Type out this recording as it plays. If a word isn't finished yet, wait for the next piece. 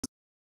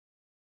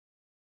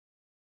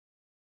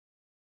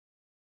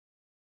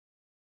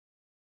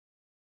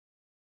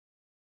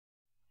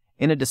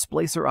In a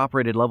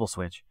displacer-operated level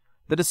switch,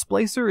 the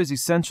displacer is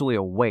essentially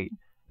a weight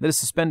that is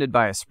suspended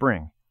by a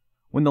spring.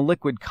 When the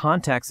liquid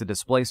contacts the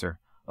displacer,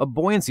 a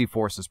buoyancy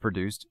force is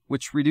produced,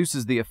 which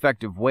reduces the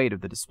effective weight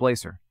of the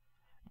displacer.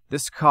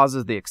 This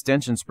causes the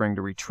extension spring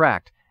to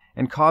retract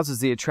and causes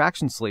the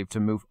attraction sleeve to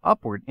move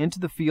upward into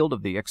the field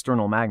of the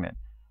external magnet,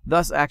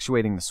 thus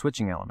actuating the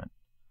switching element.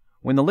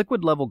 When the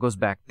liquid level goes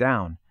back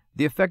down,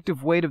 the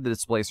effective weight of the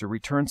displacer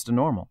returns to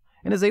normal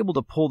and is able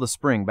to pull the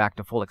spring back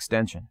to full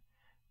extension.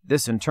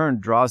 This in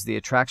turn draws the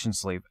attraction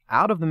sleeve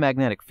out of the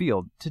magnetic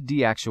field to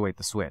deactuate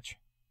the switch.